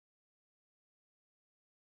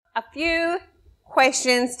a few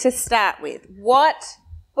questions to start with. What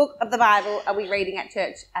book of the Bible are we reading at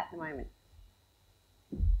church at the moment?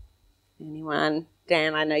 Anyone?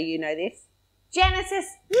 Dan, I know you know this. Genesis.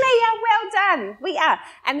 Leah, well done. We are.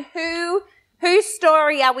 And whose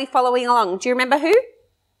story are we following along? Do you remember who?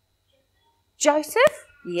 Joseph?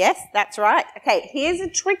 Yes, that's right. Okay, here's a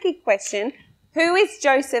tricky question. Who is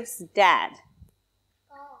Joseph's dad?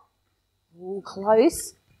 Ooh,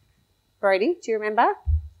 close. Brody, do you remember?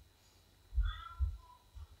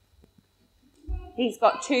 He's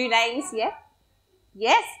got two names, yeah?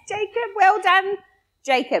 Yes, Jacob, well done.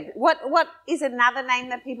 Jacob. What is another name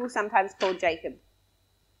that people sometimes call Jacob?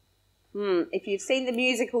 If you've seen the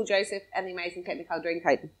musical Joseph and the Amazing Technicolor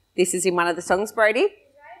Dreamcoat, this is in one of the songs, Brody.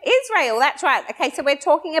 Israel, that's right. Okay, so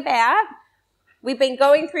we've been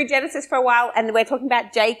going through Genesis for a while and we're talking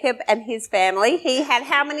about Jacob and his family. He had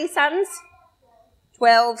how many sons?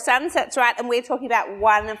 12 sons, that's right, and we're talking about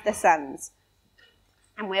one of the sons.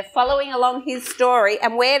 And we're following along his story.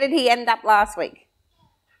 And where did he end up last week?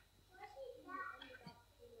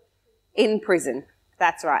 In prison.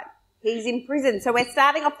 That's right. He's in prison. So we're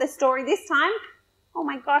starting off the story this time. Oh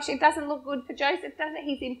my gosh, it doesn't look good for Joseph, does it?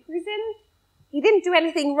 He's in prison. He didn't do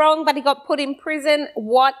anything wrong, but he got put in prison.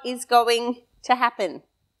 What is going to happen?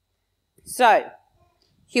 So,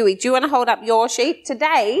 Huey, do you want to hold up your sheet?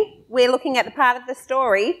 Today, we're looking at the part of the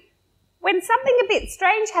story when something a bit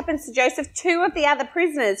strange happens to Joseph. Two of the other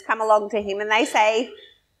prisoners come along to him and they say,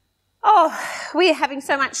 oh, we're having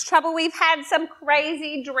so much trouble. We've had some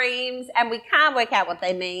crazy dreams and we can't work out what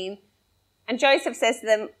they mean. And Joseph says to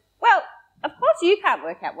them, well, of course you can't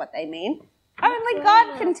work out what they mean. Only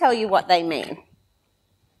God can tell you what they mean.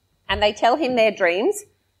 And they tell him their dreams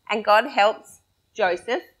and God helps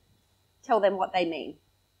Joseph tell them what they mean.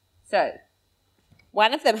 So,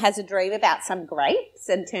 one of them has a dream about some grapes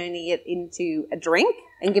and turning it into a drink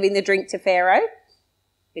and giving the drink to Pharaoh.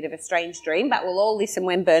 Bit of a strange dream, but we'll all listen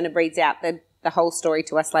when Bernard reads out the whole story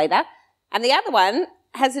to us later. And the other one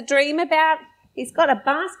has a dream about he's got a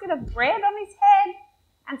basket of bread on his head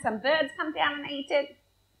and some birds come down and eat it.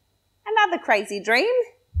 Another crazy dream.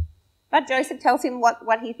 But Joseph tells him what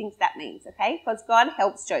he thinks that means, okay? Because God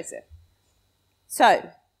helps Joseph. So,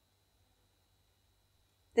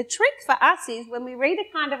 the trick for us is when we read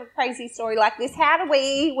a kind of a crazy story like this, how do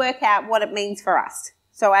we work out what it means for us?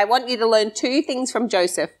 So I want you to learn two things from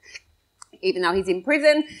Joseph. Even though he's in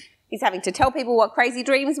prison, he's having to tell people what crazy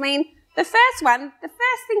dreams mean. The first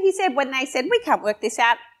thing he said when they said, we can't work this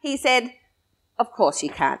out, he said, of course you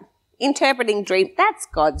can't. Interpreting dreams, that's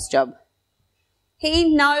God's job.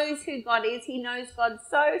 He knows who God is. He knows God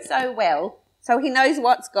so well. So he knows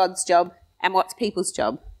what's God's job and what's people's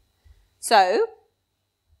job. So,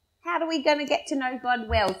 how are we going to get to know God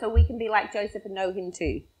well so we can be like Joseph and know him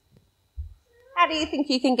too? How do you think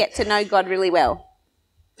you can get to know God really well?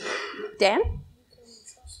 Dan?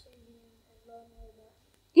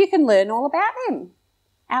 You can learn all about him.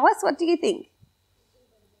 Alice, what do you think?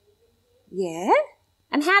 Yeah?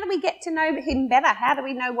 And how do we get to know him better? How do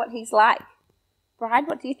we know what he's like? Bride,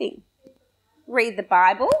 what do you think? Read the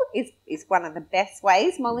Bible is one of the best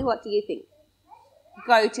ways. Molly, what do you think?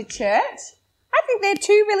 Go to church. I think they're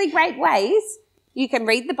two really great ways. You can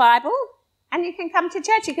read the Bible and you can come to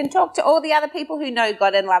church. You can talk to all the other people who know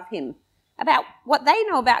God and love him about what they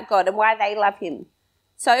know about God and why they love him.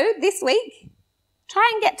 So this week, try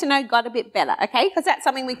and get to know God a bit better, okay? Because that's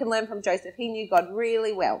something we can learn from Joseph. He knew God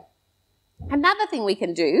really well. Another thing we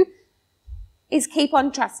can do is keep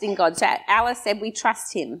on trusting God. So Alice said we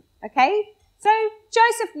trust him, okay? So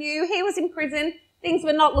Joseph knew he was in prison. Things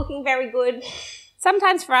were not looking very good.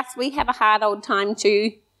 Sometimes for us, we have a hard old time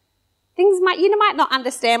too. You might not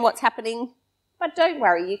understand what's happening, but don't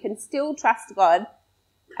worry. You can still trust God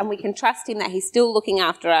and we can trust him that he's still looking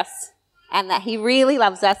after us and that he really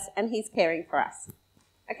loves us and he's caring for us.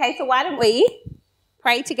 Okay, so why don't we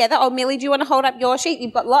pray together? Oh, Millie, do you want to hold up your sheet?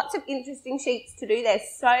 You've got lots of interesting sheets to do. There's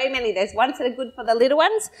so many. There's ones that are good for the little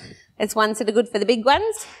ones. There's ones that are good for the big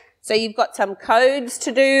ones. So you've got some codes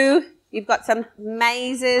to do. You've got some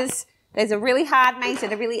mazes. There's a really hard maze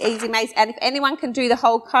and a really easy maze. And if anyone can do the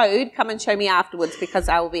whole code, come and show me afterwards because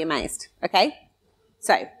I will be amazed. Okay?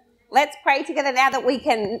 So let's pray together now that we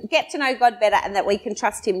can get to know God better and that we can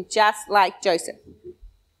trust him just like Joseph.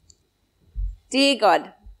 Dear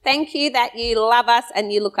God, thank you that you love us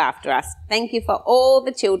and you look after us. Thank you for all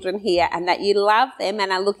the children here and that you love them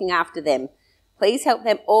and are looking after them. Please help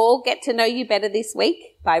them all get to know you better this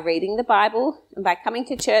week by reading the Bible and by coming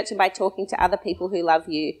to church and by talking to other people who love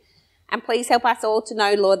you. And please help us all to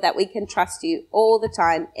know, Lord, that we can trust you all the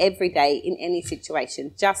time, every day, in any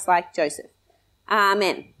situation, just like Joseph.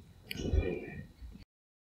 Amen.